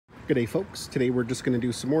G'day folks, today we're just going to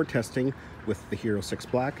do some more testing with the Hero 6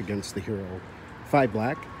 Black against the Hero 5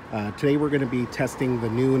 Black. Today we're going to be testing the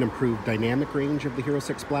new and improved dynamic range of the Hero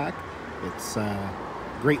 6 Black. It's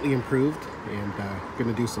greatly improved, and going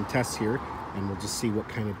to do some tests here and we'll just see what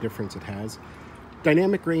kind of difference it has.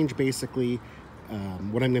 Dynamic range, basically,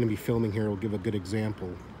 what I'm going to be filming here will give a good example,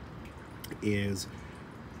 is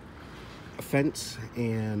a fence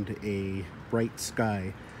and a bright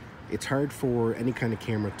sky. It's hard for any kind of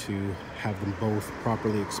camera to have them both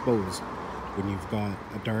properly exposed when you've got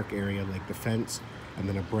a dark area like the fence and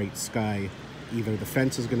then a bright sky. Either the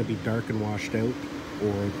fence is going to be dark and washed out,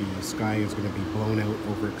 or the sky is going to be blown out,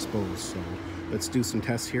 overexposed. So let's do some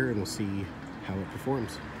tests here and we'll see how it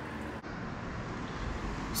performs.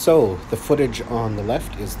 So the footage on the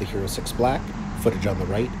left is the Hero 6 Black, footage on the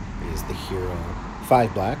right is the Hero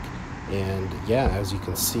 5 Black. And yeah, as you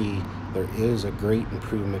can see, there is a great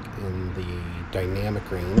improvement in the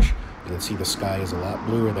dynamic range. You can see the sky is a lot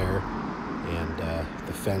bluer there, and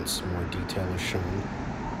the fence, more detail is shown,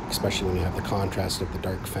 especially when you have the contrast of the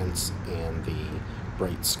dark fence and the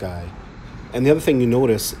bright sky. And the other thing you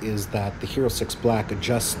notice is that the Hero 6 Black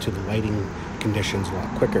adjusts to the lighting conditions a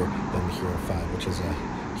lot quicker than the Hero 5, which is a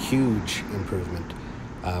huge improvement.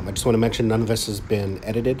 I just want to mention none of this has been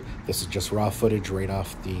edited. This is just raw footage right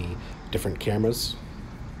off the different cameras.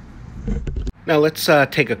 Now let's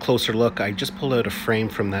take a closer look. I just pulled out a frame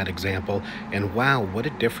from that example, and wow, what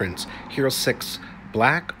a difference. Hero 6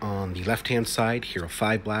 Black on the left-hand side, Hero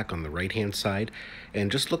 5 Black on the right-hand side.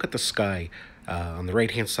 And just look at the sky. On the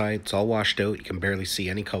right-hand side, it's all washed out. You can barely see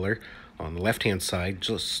any color. On the left-hand side,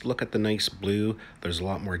 just look at the nice blue. There's a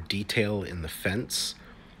lot more detail in the fence.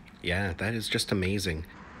 Yeah, that is just amazing.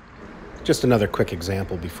 Just another quick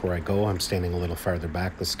example before I go. I'm standing a little farther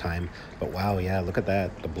back this time, but wow, yeah, look at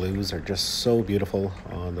that. The blues are just so beautiful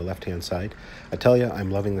on the left-hand side. I tell you,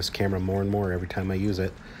 I'm loving this camera more and more every time I use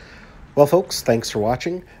it. Well, folks, thanks for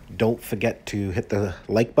watching. Don't forget to hit the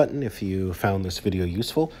like button if you found this video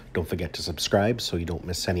useful. Don't forget to subscribe so you don't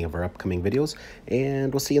miss any of our upcoming videos,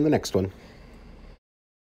 and we'll see you in the next one.